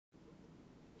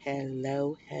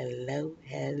Hello, hello,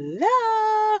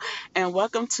 hello, and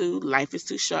welcome to Life is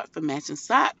Too Short for Matching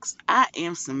Socks. I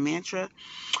am Samantha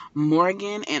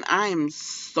Morgan, and I am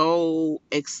so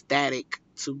ecstatic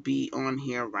to be on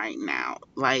here right now.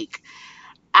 Like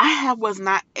I was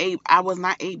not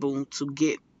able to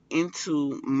get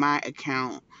into my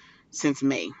account since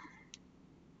May.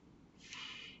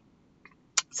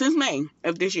 Since May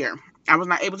of this year. I was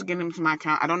not able to get into my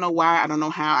account. I don't know why. I don't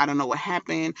know how. I don't know what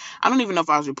happened. I don't even know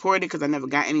if I was reported because I never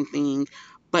got anything.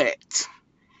 But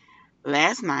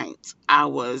last night, I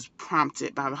was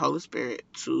prompted by the Holy Spirit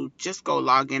to just go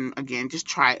log in again, just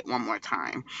try it one more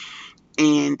time.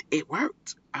 And it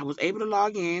worked. I was able to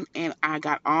log in and I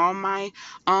got all my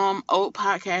old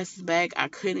podcasts back. I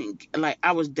couldn't like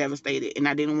I was devastated and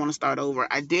I didn't want to start over.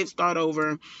 I did start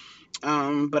over,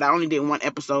 but I only did one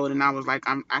episode and I was like,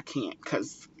 I can't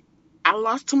because I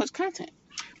lost too much content.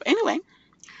 But anyway,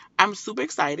 I'm super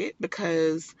excited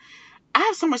because I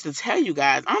have so much to tell you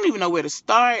guys. I don't even know where to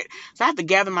start. So I have to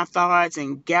gather my thoughts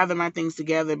and gather my things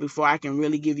together before I can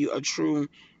really give you a true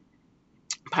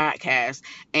podcast.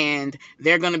 And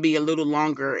they're going to be a little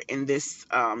longer in this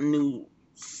new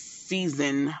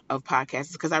season of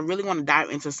podcasts because I really want to dive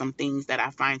into some things that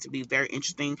I find to be very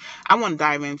interesting. I want to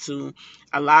dive into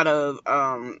a lot of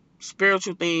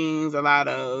spiritual things, a lot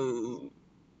of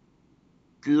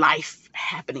life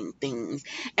happening things,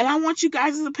 and I want you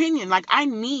guys' opinion. Like, I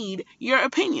need your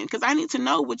opinion because I need to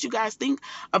know what you guys think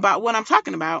about what I'm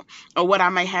talking about or what I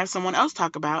may have someone else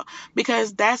talk about,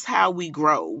 because that's how we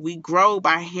grow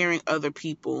by hearing other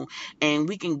people, and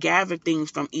we can gather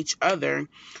things from each other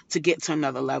to get to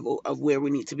another level of where we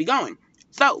need to be going.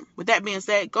 So with that being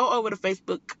said, go over to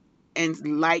Facebook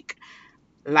and like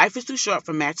Life is Too Short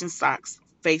for Matching Socks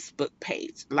Facebook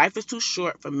page. Life is Too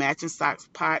Short for Matching Socks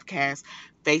podcast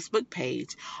Facebook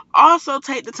page. Also,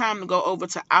 take the time to go over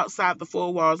to Outside the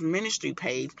Four Walls Ministry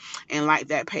page and like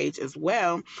that page as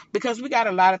well, because we got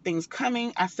a lot of things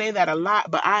coming. I say that a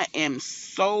lot, but I am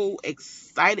so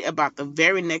excited about the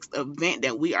very next event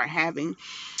that we are having.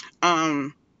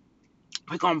 Um,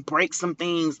 we're gonna break some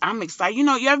things. I'm excited.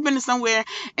 You ever been to somewhere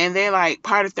and they're like,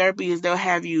 part of therapy is they'll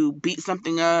have you beat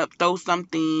something up, throw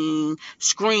something,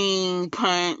 scream,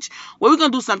 punch. Well, we're gonna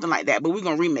do something like that, but we're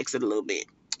gonna remix it a little bit.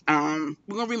 We're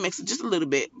gonna remix it just a little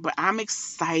bit, but I'm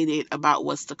excited about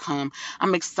what's to come.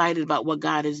 I'm excited about what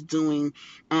God is doing,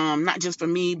 not just for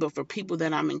me, but for people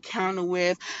that I'm encountering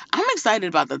with. I'm excited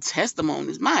about the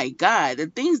testimonies. My God, the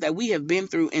things that we have been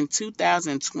through in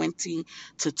 2020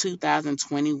 to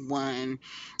 2021.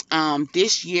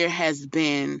 This year has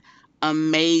been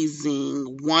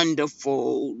amazing,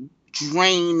 wonderful,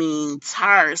 draining,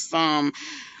 tiresome,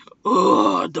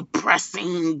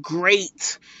 depressing,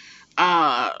 great,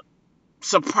 uh,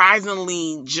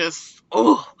 surprisingly just,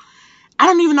 I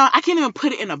don't even know. I can't even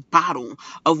put it in a bottle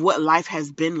of what life has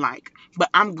been like. But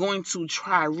I'm going to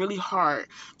try really hard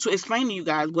to explain to you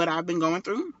guys what I've been going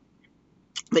through,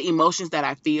 the emotions that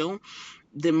I feel,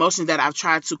 the emotions that I've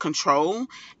tried to control,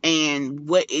 and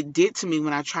what it did to me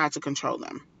when I tried to control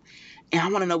them. And I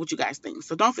want to know what you guys think.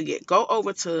 So don't forget, go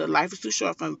over to Life is Too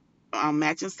Short for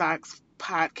Matching Socks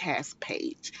podcast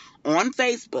page on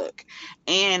Facebook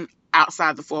and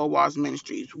Outside the Four Walls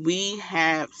Ministries. We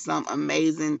have some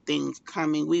amazing things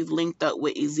coming. We've linked up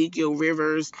with Ezekiel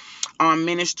Rivers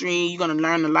ministry. You're going to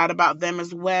learn a lot about them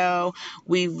as well.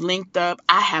 We've linked up.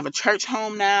 I have a church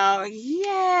home now.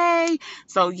 Yay!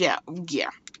 So yeah,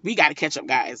 we got to catch up,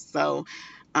 guys. So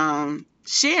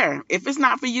share. If it's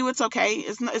not for you, it's okay.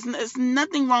 It's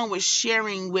nothing wrong with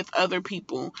sharing with other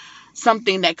people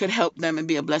something that could help them and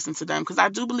be a blessing to them, because I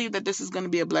do believe that this is going to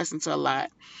be a blessing to a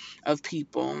lot of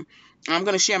people. I'm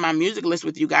going to share my music list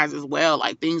with you guys as well,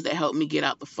 like things that help me get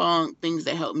out the funk, things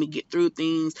that help me get through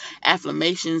things,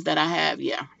 affirmations that I have.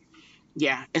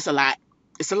 Yeah, it's a lot.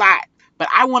 It's a lot. But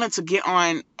I wanted to get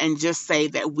on and just say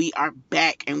that we are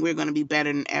back and we're going to be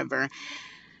better than ever.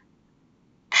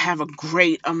 Have a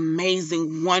great,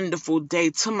 amazing, wonderful day.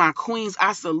 To my queens,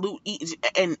 I salute each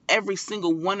and every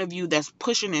single one of you that's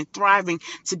pushing and thriving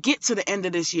to get to the end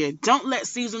of this year. Don't let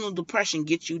seasonal depression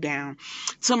get you down.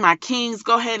 To my kings,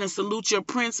 go ahead and salute your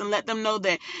prince and let them know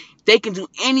that they can do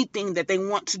anything that they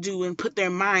want to do and put their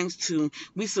minds to.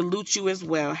 We salute you as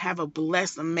well. Have a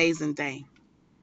blessed, amazing day.